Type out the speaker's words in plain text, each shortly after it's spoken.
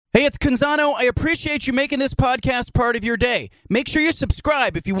Hey, it's Canzano. I appreciate you making this podcast part of your day. Make sure you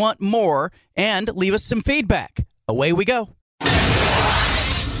subscribe if you want more and leave us some feedback. Away we go.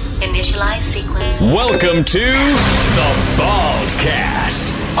 Initialize sequence. Welcome to The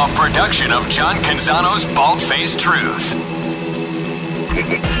Baldcast, a production of John Canzano's Bald-Faced Truth.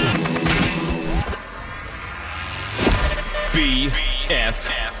 BFFT.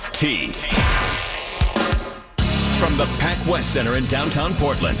 From the Pac West Center in downtown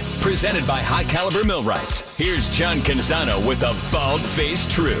Portland, presented by High Caliber Millwrights, here's John Canzano with The Bald-Faced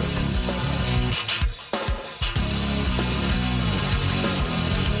Truth.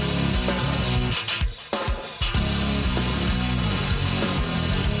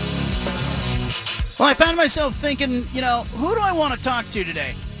 Well, I found myself thinking, who do I want to talk to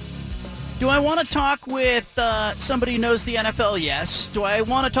today? Do I want to talk with somebody who knows the NFL? Yes. Do I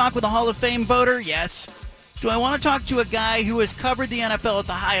want to talk with a Hall of Fame voter? Yes. Do I want to talk to a guy who has covered the NFL at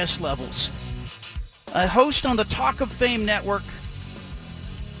the highest levels? A host on the Talk of Fame network,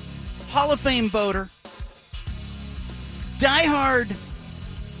 Hall of Fame voter, diehard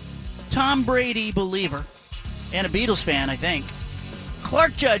Tom Brady believer, and a Beatles fan, I think.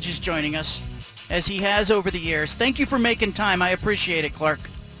 Clark Judge is joining us, as he has over the years. Thank you for making time. I appreciate it, Clark.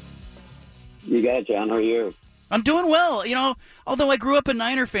 You got it, John. How are you? I'm doing well. Although I grew up a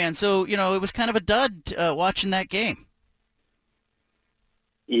Niner fan, so, it was kind of a dud watching that game.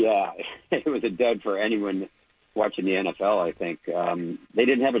 Yeah, it was a dud for anyone watching the NFL, I think. They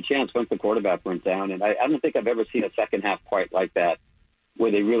didn't have a chance once the quarterback went down, and I don't think I've ever seen a second half quite like that,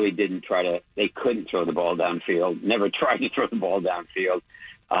 where they really they couldn't throw the ball downfield, never tried to throw the ball downfield.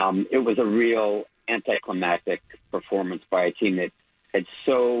 It was a real anticlimactic performance by a team that had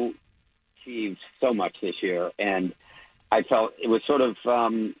achieved so much this year, and I felt it was sort of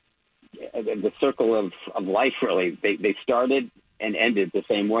the circle of life, really. They started and ended the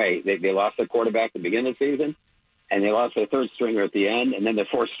same way. They lost their quarterback at the beginning of the season, and they lost their third stringer at the end, and then their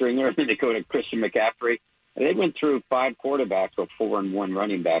fourth stringer, and then they go to Christian McCaffrey. And they went through 5 quarterbacks or 4 and 1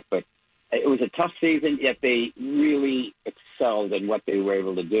 running back, but it was a tough season, yet they really excelled in what they were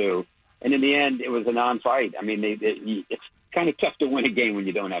able to do. And in the end, it was a non-fight. I mean, it's kind of tough to win a game when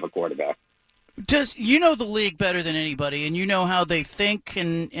you don't have a quarterback. You know the league better than anybody, and you know how they think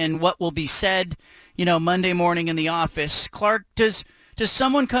and what will be said, Monday morning in the office. Clark, does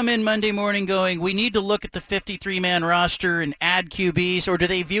someone come in Monday morning going, we need to look at the 53-man roster and add QBs, or do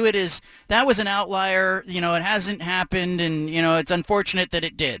they view it as that was an outlier, it hasn't happened, and, it's unfortunate that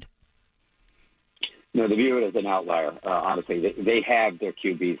it did? No, they view it as an outlier, honestly. They have their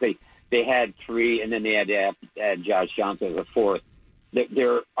QBs. They had 3, and then they had to add Josh Johnson as a 4th.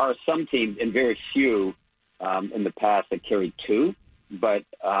 There are some teams, and very few in the past, that carry 2, but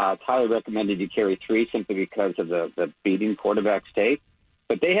it's highly recommended you carry 3 simply because of the beating quarterbacks take.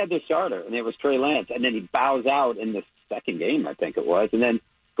 But they had their starter, and it was Trey Lance, and then he bows out in the second game, I think it was, and then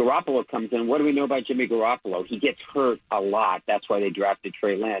Garoppolo comes in. What do we know about Jimmy Garoppolo? He gets hurt a lot. That's why they drafted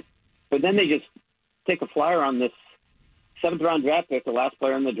Trey Lance. But then they just take a flyer on this 7th-round draft pick, the last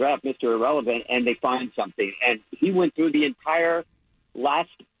player in the draft, Mr. Irrelevant, and they find something. And he went through the entire last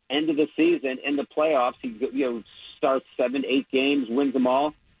end of the season in the playoffs. He starts 7, 8 games, wins them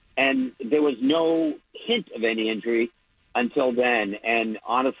all, and there was no hint of any injury until then. And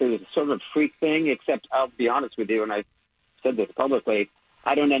honestly, it was sort of a freak thing, except I'll be honest with you, and I said this publicly,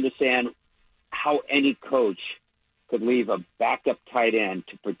 I don't understand how any coach could leave a backup tight end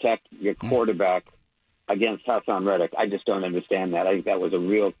to protect your quarterback against Hassan Reddick. I just don't understand that. I think that was a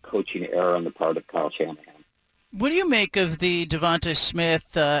real coaching error on the part of Kyle Shanahan. What do you make of the Devonta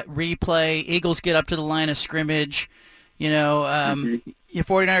Smith replay? Eagles get up to the line of scrimmage. Your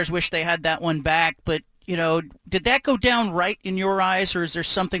 49ers wish they had that one back, but, did that go down right in your eyes, or is there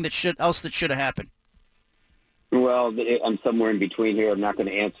something that should have happened? Well, I'm somewhere in between here. I'm not going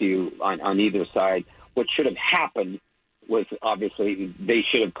to answer you on either side. What should have happened was, obviously, they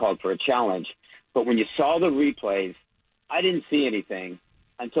should have called for a challenge. But when you saw the replays, I didn't see anything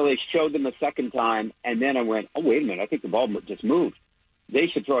until they showed them a second time, and then I went, oh, wait a minute, I think the ball just moved. They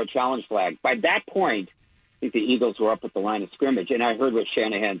should throw a challenge flag. By that point, I think the Eagles were up at the line of scrimmage, and I heard what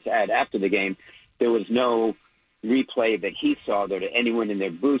Shanahan said after the game. There was no replay that he saw, that anyone in their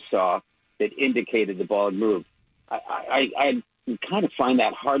booth saw, that indicated the ball had moved. I kind of find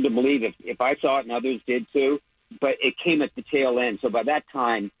that hard to believe if I saw it and others did too, but it came at the tail end. So by that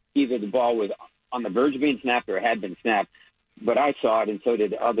time, either the ball was on the verge of being snapped or had been snapped. But I saw it, and so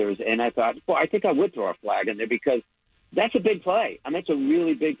did others, and I thought, well, I think I would throw a flag in there because that's a big play. I mean, it's a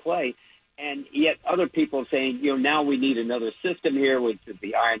really big play. And yet other people saying, now we need another system here, which is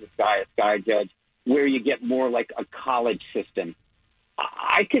the eye in the sky, a sky judge, where you get more like a college system.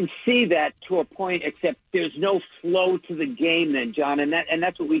 I can see that to a point, except there's no flow to the game then, John, and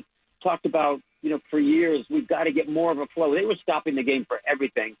that's what we talked about, for years. We've got to get more of a flow. They were stopping the game for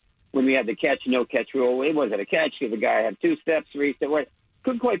everything when we had the catch, no catch rule. It wasn't a catch because the guy had 2 steps, 3 steps.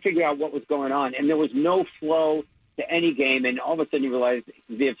 Couldn't quite figure out what was going on, and there was no flow to any game, and all of a sudden you realize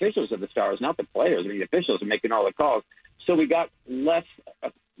the officials are the stars, not the players. I mean, the officials are making all the calls. So we got less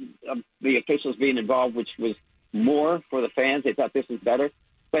of the officials being involved, which was more for the fans. They thought this was better.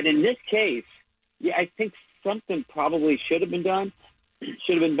 But in this case, I think something probably should have been done.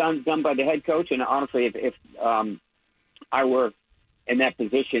 Should have been done by the head coach. And honestly, if I were in that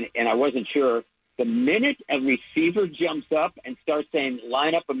position and I wasn't sure, the minute a receiver jumps up and starts saying,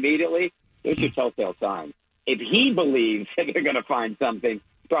 line up immediately, there's your telltale sign. If he believes that they're going to find something,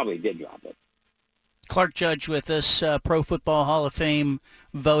 he probably did drop it. Clark Judge with us, Pro Football Hall of Fame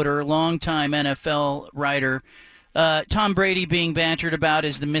voter, longtime NFL writer. Tom Brady being bantered about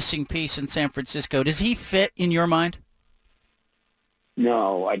as the missing piece in San Francisco. Does he fit in your mind?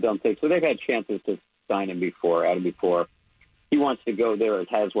 No, I don't think so. They've had chances to sign him before, add him before. He wants to go there, or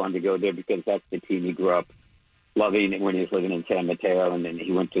has wanted to go there, because that's the team he grew up loving when he was living in San Mateo, and then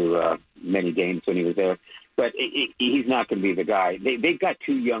he went to many games when he was there. But he's not going to be the guy. They've got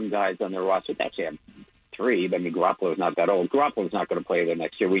 2 young guys on their roster. They actually have 3. I mean, Garoppolo's not that old. Garoppolo's not going to play there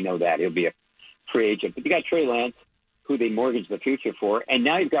next year. We know that. He'll be a free agent. But you got Trey Lance, who they mortgaged the future for, and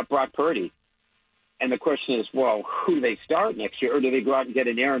now you've got Brock Purdy. And the question is, well, who do they start next year, or do they go out and get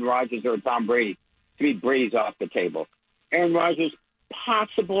an Aaron Rodgers or a Tom Brady? To me, Brady's off the table. Aaron Rodgers,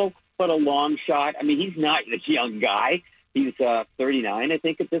 possible, but a long shot. I mean, he's not this young guy. He's 39, I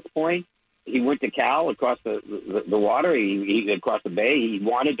think, at this point. He went to Cal across the water. He across the bay. He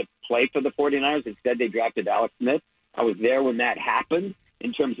wanted to play for the 49ers. Instead, they drafted Alex Smith. I was there when that happened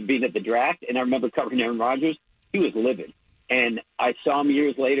in terms of being at the draft, and I remember covering Aaron Rodgers. He was livid. And I saw him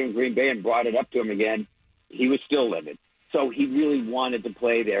years later in Green Bay and brought it up to him again. He was still livid. So he really wanted to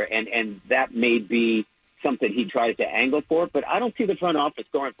play there, and that may be something he tries to angle for, but I don't see the front office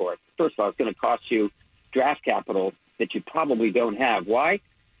going for it. First of all, it's going to cost you draft capital that you probably don't have. Why?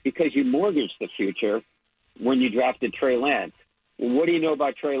 Because you mortgaged the future when you drafted Trey Lance. Well, what do you know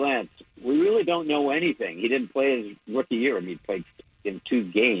about Trey Lance? We really don't know anything. He didn't play his rookie year. I mean, he played in 2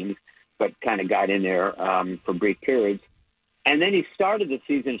 games, but kind of got in there for brief periods. And then he started the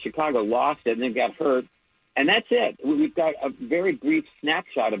season in Chicago, lost it, and then got hurt. And that's it. We've got a very brief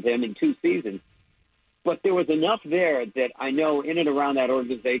snapshot of him in 2 seasons. But there was enough there that I know in and around that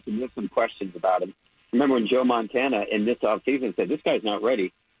organization there's some questions about him. Remember when Joe Montana in this offseason said, this guy's not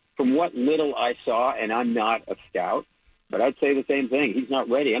ready. From what little I saw, and I'm not a scout, but I'd say the same thing. He's not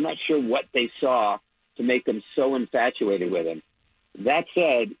ready. I'm not sure what they saw to make them so infatuated with him. That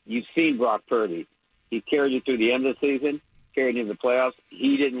said, you've seen Brock Purdy. He carried you through the end of the season, carried you into the playoffs.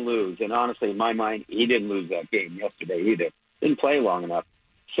 He didn't lose. And honestly, in my mind, he didn't lose that game yesterday either. Didn't play long enough.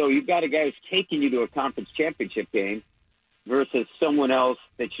 So you've got a guy who's taking you to a conference championship game versus someone else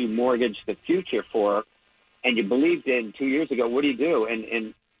that you mortgaged the future for and you believed in 2 years ago. What do you do?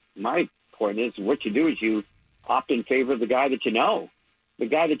 And my point is, what you do is you opt in favor of the guy that you know. The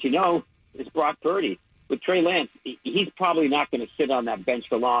guy that you know is Brock Purdy. With Trey Lance, he's probably not going to sit on that bench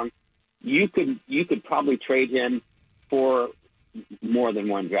for long. You could probably trade him for more than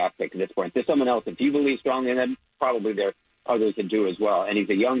 1 draft pick at this point. There's someone else. If you believe strongly in him, probably there are others that do as well. And he's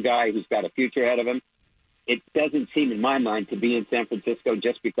a young guy who's got a future ahead of him. It doesn't seem, in my mind, to be in San Francisco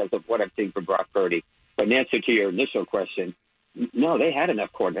just because of what I've seen from Brock Purdy. But in answer to your initial question, no, they had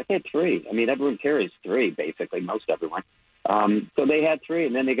enough quarterbacks. They had 3. I mean, everyone carries 3, basically, most everyone. So they had 3,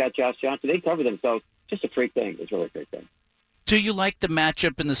 and then they got Josh Johnson. They covered themselves. Just a freak thing. It's really a freak thing. Do you like the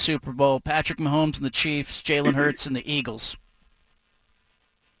matchup in the Super Bowl? Patrick Mahomes and the Chiefs, Jalen Hurts and the Eagles.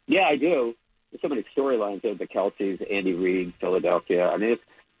 Yeah, I do. There's so many storylines there. The Kelce's, Andy Reid, Philadelphia. I mean, there's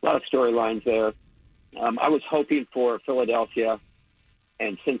a lot of storylines there. I was hoping for Philadelphia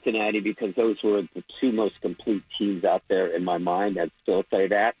and Cincinnati because those were the 2 most complete teams out there in my mind. I'd still say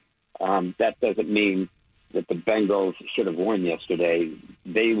that. That doesn't mean that the Bengals should have won yesterday.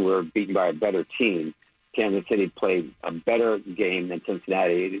 They were beaten by a better team. Kansas City played a better game than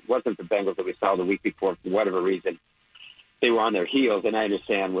Cincinnati. It wasn't the Bengals that we saw the week before for whatever reason. They were on their heels, and I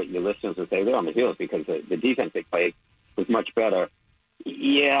understand what your listeners would say. They're on their heels because the defense they played was much better.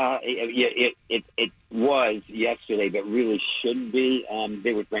 Yeah, it was yesterday, but really shouldn't be.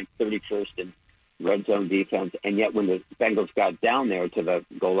 They were ranked 31st in red zone defense, and yet when the Bengals got down there to the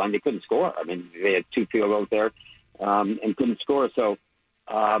goal line, they couldn't score. I mean, they had 2 field goals there and couldn't score. So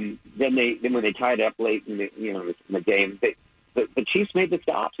then when they tied up late in the game, the Chiefs made the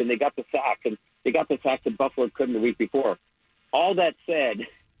stops and they got the sacks, and they got the sacks that Buffalo couldn't the week before. all that said,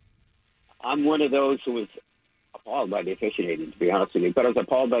 I'm one of those who was appalled by the officiating, to be honest with you. But I was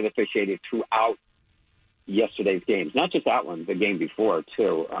appalled by the officiating throughout yesterday's games. Not just that one, the game before,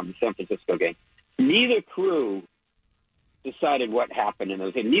 too, the San Francisco game. Neither crew decided what happened in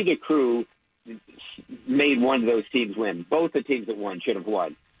those games. Neither crew made one of those teams win. Both the teams that won should have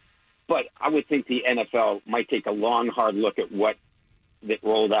won. But I would think the NFL might take a long, hard look at what that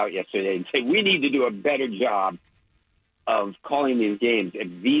rolled out yesterday and say, we need to do a better job of calling these games if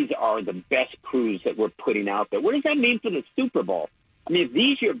these are the best crews that we're putting out there. What does that mean for the Super Bowl? I mean, if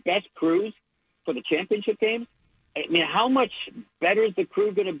these are your best crews for the championship game, I mean, how much better is the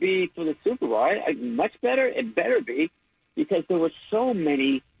crew going to be for the Super Bowl? Much better? It better be, because there were so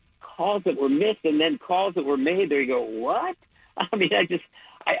many calls that were missed and then calls that were made. There you go, what? I mean,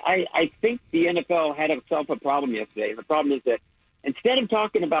 I think the NFL had itself a problem yesterday. The problem is that instead of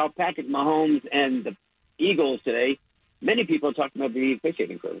talking about Patrick Mahomes and the Eagles today, many people are talking about the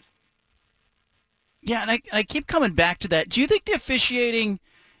officiating crews. Yeah, and I keep coming back to that. Do you think the officiating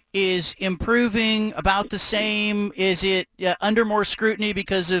is improving, about the same? Is it under more scrutiny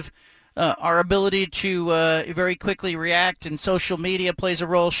because of our ability to very quickly react, and social media plays a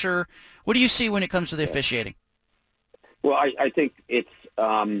role? Sure. What do you see when it comes to the officiating? Well, I think it's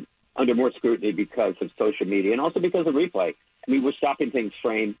under more scrutiny because of social media and also because of replay. I mean, we're stopping things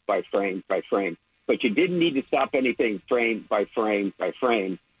frame by frame by frame. But you didn't need to stop anything frame by frame by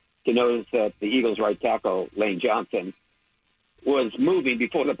frame to notice that the Eagles' right tackle, Lane Johnson, was moving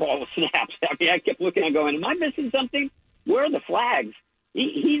before the ball was snapped. I mean, I kept looking and going, am I missing something? Where are the flags?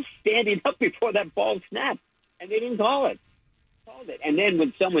 He's standing up before that ball snapped, and they didn't call it. And then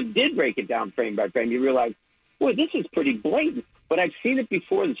when someone did break it down frame by frame, you realize, boy, this is pretty blatant. But I've seen it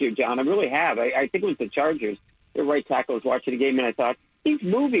before this year, John. I really have. I think it was the Chargers. Their right tackle was watching the game, and I thought, he's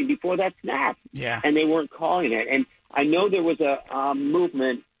moving before that snap. Yeah. And they weren't calling it. And I know there was a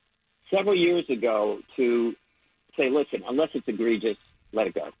movement several years ago to say, listen, unless it's egregious, let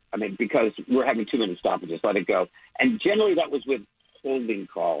it go. I mean, because we're having too many stoppages, let it go. And generally that was with holding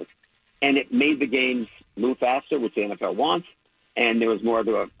calls. And it made the games move faster, which the NFL wants. And there was more of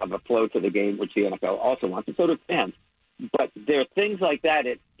a flow to the game, which the NFL also wants. And so do fans. But there are things like that.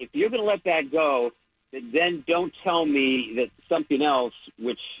 If you're going to let that go, then don't tell me that something else,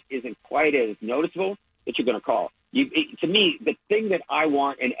 which isn't quite as noticeable, that you're going to call. To me, the thing that I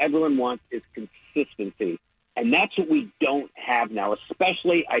want and everyone wants is consistency. And that's what we don't have now,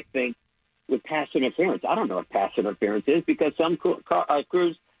 especially, I think, with pass interference. I don't know what pass interference is because some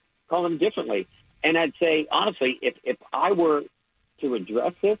crews call them differently. And I'd say, honestly, if I were to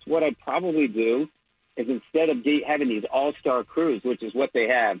address this, what I'd probably do is instead of having these all-star crews, which is what they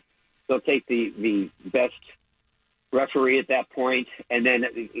have, they'll take the best referee at that point and then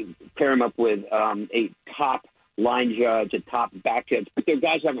pair him up with a top line judge, a top back judge. But their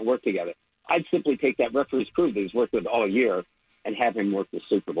guys haven't worked together. I'd simply take that referee's crew that he's worked with all year and have him work the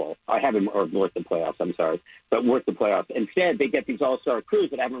Super Bowl. I have him work the playoffs, but work the playoffs. Instead, they get these all-star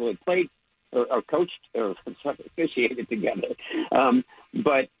crews that haven't really played or coached or officiated together.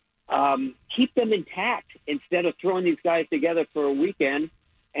 But keep them intact instead of throwing these guys together for a weekend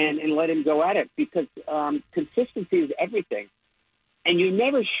and let him go at it, because consistency is everything. And you're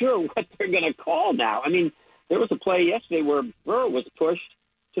never sure what they're going to call now. I mean, there was a play yesterday where Burrow was pushed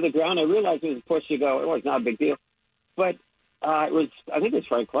to the ground. I realized it was a push to go, oh, it's not a big deal. But I think it was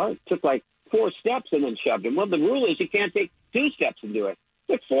Frank Clark, took like 4 steps and then shoved him. Well, the rule is you can't take 2 steps and do it.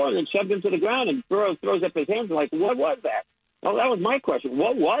 Took 4 and then shoved him to the ground, and Burrow throws up his hands and like, what was that? Well, that was my question.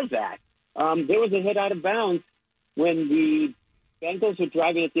 What was that? There was a hit out of bounds when the Bengals were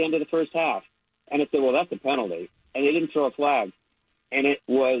driving at the end of the first half. And it said, well, that's a penalty. And they didn't throw a flag. And it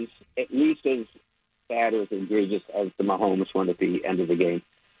was at least as bad or as egregious as the Mahomes one at the end of the game.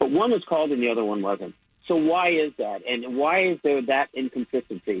 But one was called and the other one wasn't. So why is that? And why is there that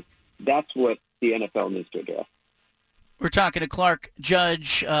inconsistency? That's what the NFL needs to address. We're talking to Clark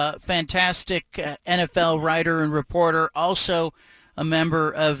Judge, fantastic NFL writer and reporter, also a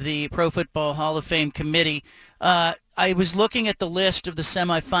member of the Pro Football Hall of Fame committee. I was looking at the list of the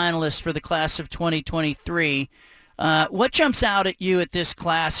semifinalists for the class of 2023. What jumps out at you at this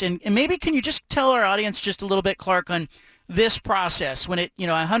class? And maybe can you just tell our audience just a little bit, Clark, on this process when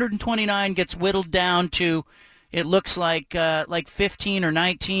 129 gets whittled down to, it looks like 15 or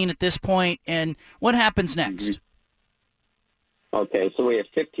 19 at this point, and what happens next? Mm-hmm. Okay, so we have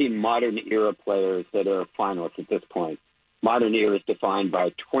 15 modern era players that are finalists at this point. Modern era is defined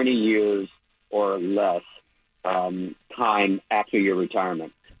by 20 years or less time after your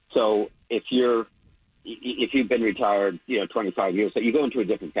retirement. So if you've been retired, 25 years, so you go into a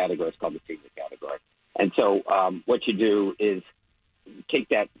different category. It's called the senior category. And so what you do is take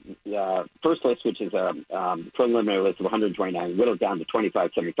that first list, which is a preliminary list of 129, whittle down to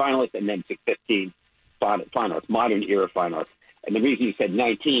 25 semifinalists, and then to 15 finalists, modern era finalists. And the reason you said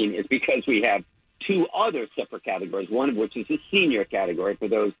 19 is because we have two other separate categories, one of which is the senior category for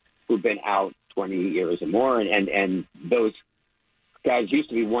those who've been out 20 years or more. And those guys used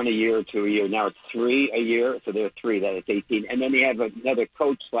to be 1 a year or 2 a year. Now it's 3 a year, so there are 3. That is 18. And then they have another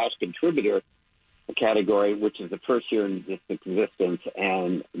coach/contributor category, which is the first year in existence,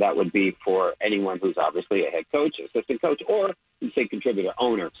 and that would be for anyone who's obviously a head coach, assistant coach, or you say contributor,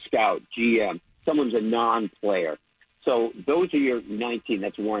 owner, scout, GM, someone who's a non-player. So those are your 19.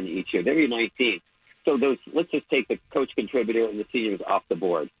 That's 1 each year. They're your 19. So those, let's just take the coach, contributor, and the seniors off the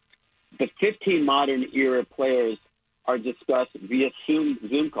board. The 15 modern era players are discussed via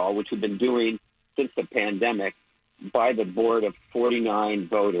Zoom call, which we've been doing since the pandemic, by the board of 49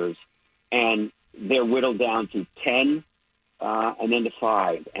 voters, and they're whittled down to 10 and then to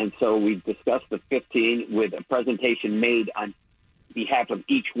 5. And so we discussed the 15 with a presentation made on behalf of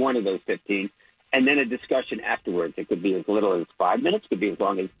each one of those 15, and then a discussion afterwards. It could be as little as 5 minutes, could be as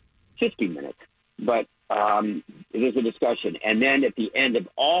long as 15 minutes. But there's a discussion. And then at the end of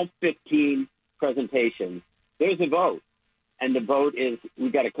all 15 presentations, there's a vote. And the vote is, we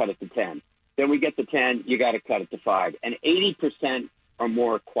got to cut it to 10. Then we get to 10, you got to cut it to 5. And 80% or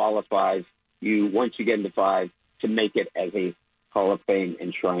more qualifies you, once you get into 5, to make it as a Hall of Fame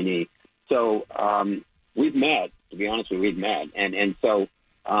enshrinee. So we've met, to be honest with you, we've met. And so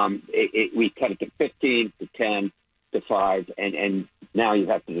we cut it to 15, to 10, to 5, and now you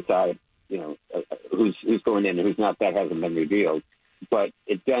have to decide, who's going in and who's not. That hasn't been revealed. But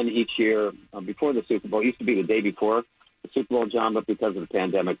it's done each year before the Super Bowl. It used to be the day before the Super Bowl, John, but because of the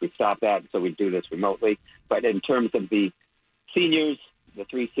pandemic, we stopped that, so we do this remotely. But in terms of the seniors, the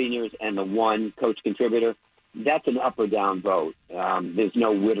 3 seniors and the 1 coach contributor, that's an up or down vote. There's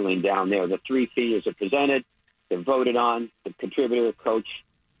no whittling down there. The 3 seniors are presented. They're voted on. The contributor, coach,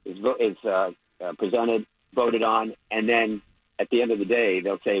 is presented, voted on, and then at the end of the day,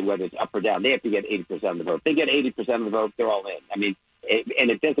 they'll say whether it's up or down. They have to get 80% of the vote. If they get 80% of the vote, they're all in. I mean,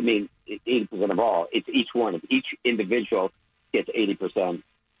 and it doesn't mean 80% of all. It's each one. If each individual gets 80%,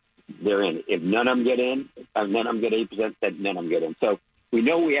 they're in. If none of them get in, none of them get 80%, then none of them get in. So we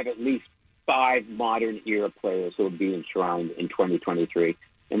know we have at least 5 modern era players who will be enshrined in 2023,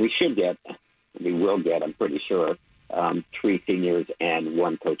 and we will get, I'm pretty sure, 3 seniors and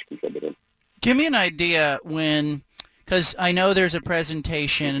 1 coach contributor. Give me an idea because I know there's a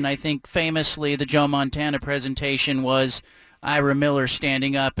presentation, and I think famously the Joe Montana presentation was Ira Miller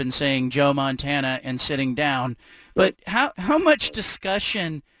standing up and saying Joe Montana and sitting down. But how much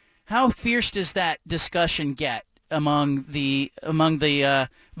discussion, how fierce does that discussion get among the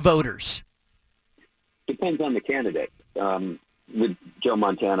voters? Depends on the candidate. With Joe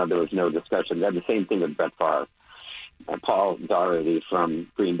Montana, there was no discussion. They had the same thing with Brett Favre. Paul Daugherty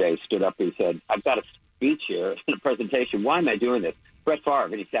from Green Bay stood up and he said, I've got a speech here in a presentation. Why am I doing this? Brett Favre,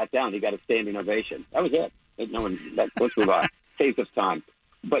 and he sat down. He got a standing ovation. That was it. Let's move on. Saves us time.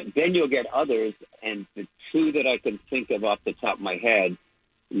 But then you'll get others, and the 2 that I can think of off the top of my head,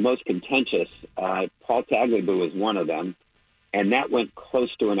 most contentious, Paul Tagliabue was one of them, and that went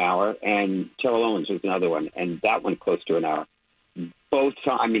close to an hour, and Terrell Owens was another one, and that went close to an hour.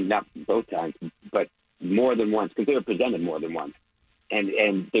 Not both times, but more than once, because they were presented more than once.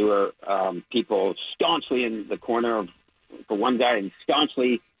 And there were people staunchly in the corner for one guy and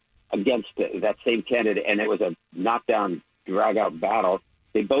staunchly against that same candidate, and it was a knockdown, drag-out battle.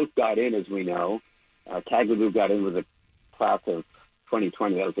 They both got in, as we know. Tagliabue got in with a class of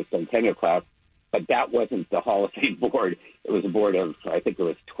 2020. That was a centennial class, but that wasn't the Hall of Fame board. It was a board of, I think it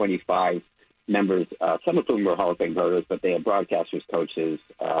was 25 members, some of whom were Hall of Fame voters, but they had broadcasters, coaches,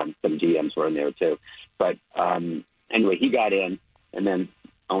 some GMs were in there too. But anyway, he got in, and then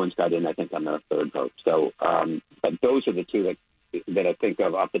Owens got in, I think, on the 3rd vote. So, but those are the 2 that I think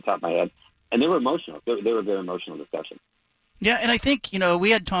of off the top of my head. And they were emotional. They were a very emotional discussion. Yeah, and I think,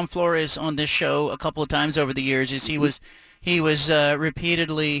 we had Tom Flores on this show a couple of times over the years. He was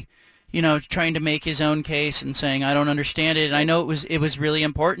repeatedly, trying to make his own case and saying, I don't understand it. And I know it was really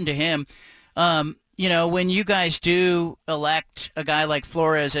important to him. When you guys do elect a guy like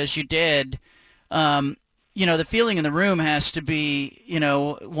Flores, as you did, the feeling in the room has to be,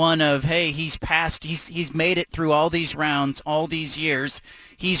 one of, hey, he's made it through all these rounds, all these years.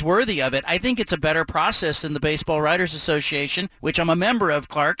 He's worthy of it. I think it's a better process than the Baseball Writers Association, which I'm a member of,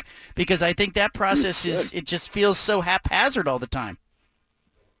 Clark, because I think that process it just feels so haphazard all the time.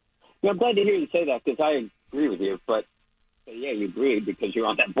 Well, I'm glad to hear you say that, because I agree with you, but say, yeah, you agreed because you're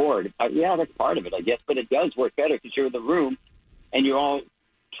on that board. Yeah, that's part of it, I guess. But it does work better because you're in the room and you're all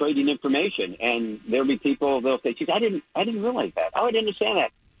trading information. And there'll be people, they'll say, geez, I didn't realize that. Oh, I didn't understand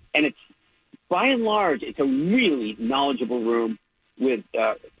that. And it's, by and large, it's a really knowledgeable room with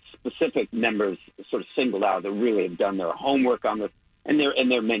specific members sort of singled out that really have done their homework on this. And there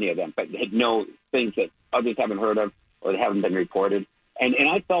are many of them, but they know things that others haven't heard of or that haven't been reported. And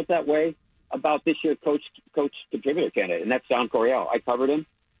I felt that way about this year's coach contributor candidate, and that's Don Coryell. I covered him.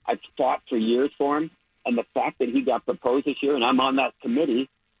 I've fought for years for him. And the fact that he got proposed this year, and I'm on that committee,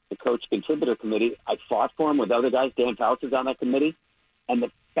 the coach contributor committee, I fought for him with other guys. Dan Fouts is on that committee. And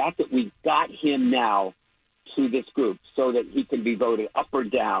the fact that we got him now to this group so that he can be voted up or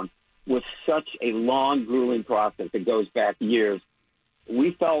down was such a long, grueling process that goes back years.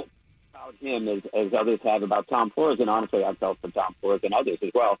 We felt about him as others have about Tom Flores, and honestly, I felt for Tom Flores and others as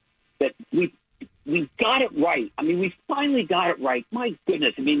well, that we got it right. I mean, we finally got it right. My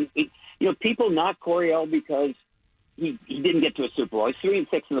goodness. I mean, people knock Coryell because he didn't get to a Super Bowl. He's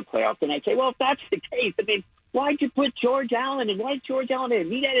 3-6 in the playoffs, and I say, well, if that's the case, I mean, why'd you put George Allen in? Why'd George Allen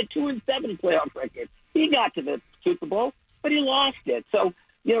in? He had a 2-7 playoff record. He got to the Super Bowl, but he lost it. So,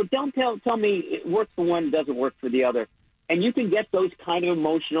 don't tell me it works for one, doesn't work for the other. And you can get those kind of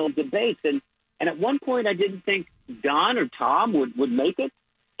emotional debates. And at one point, I didn't think Don or Tom would make it.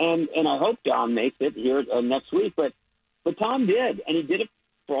 And I hope Don makes it here next week. But Tom did, and he did it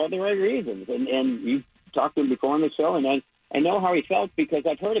for all the right reasons. And you talked to him before on the show, and I know how he felt because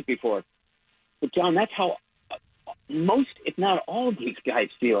I've heard it before. But, John, that's how most, if not all of these guys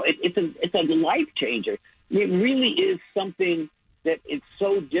feel. It's a life changer. I mean, it really is something that is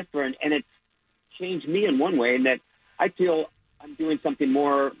so different, and it's changed me in one way in that I feel I'm doing something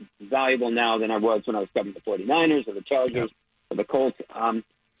more valuable now than I was when I was covering the 49ers or the Chargers or the Colts.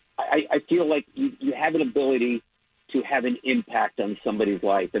 I feel like you have an ability to have an impact on somebody's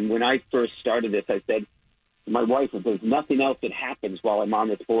life. And when I first started this, I said to my wife, if there's nothing else that happens while I'm on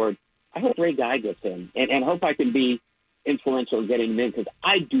this board, I hope Ray Guy gets in and hope I can be influential in getting him in because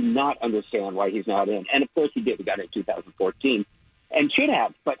I do not understand why he's not in. And, of course, he did. We got it in 2014 and should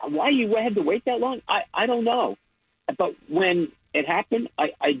have. But why you had to wait that long, I don't know. But when it happened,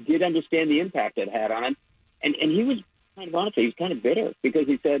 I did understand the impact it had on him. And he was kind of, honestly, he was kind of bitter because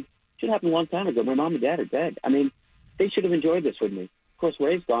he said, it should have happened a long time ago. My mom and dad are dead. I mean, they should have enjoyed this with me. Of course,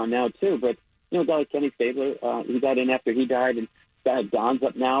 Ray's gone now, too. But, a guy like Kenny Stabler, he got in after he died, and Don's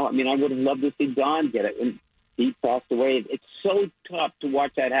up now. I mean, I would have loved to see Don get it when he passed away. It's so tough to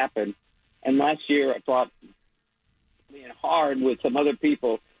watch that happen. And last year, I thought, being hard with some other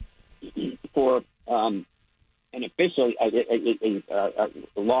people for an official, a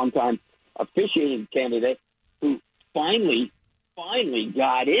long-time officiating candidate who finally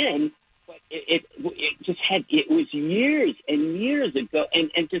got in, but it was years and years ago,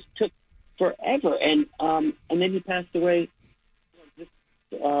 and just took forever, and then he passed away this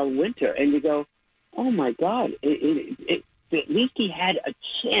winter, and you go, oh my God! At least he had a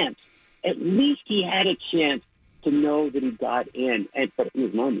chance. At least he had a chance to know that he got in, but he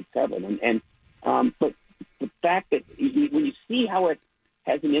was 97, but the fact that when you see how it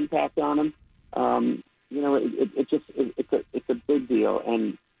has an impact on him, it's a big deal,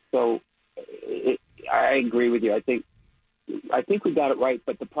 and so I agree with you. I think we got it right,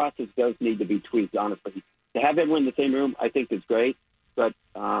 but the process does need to be tweaked, honestly. To have everyone in the same room, I think is great, but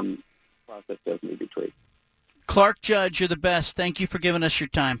the process does need to be tweaked. Clark Judge, you're the best. Thank you for giving us your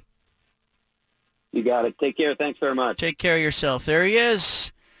time. You got it. Take care. Thanks very much. Take care of yourself. There he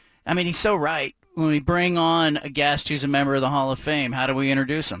is. I mean, he's so right. When we bring on a guest who's a member of the Hall of Fame, how do we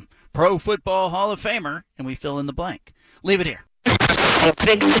introduce him? Pro Football Hall of Famer, and we fill in the blank. Leave it here.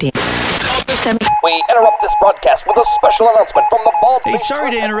 We interrupt this broadcast with a special announcement from the Bald Face Hey,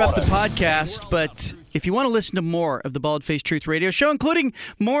 sorry Truth to interrupt the Reporter. podcast, but if you want to listen to more of the Bald Face Truth Radio Show, including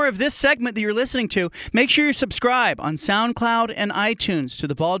more of this segment that you're listening to, make sure you subscribe on SoundCloud and iTunes to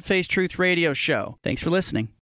the Bald Face Truth Radio Show. Thanks for listening.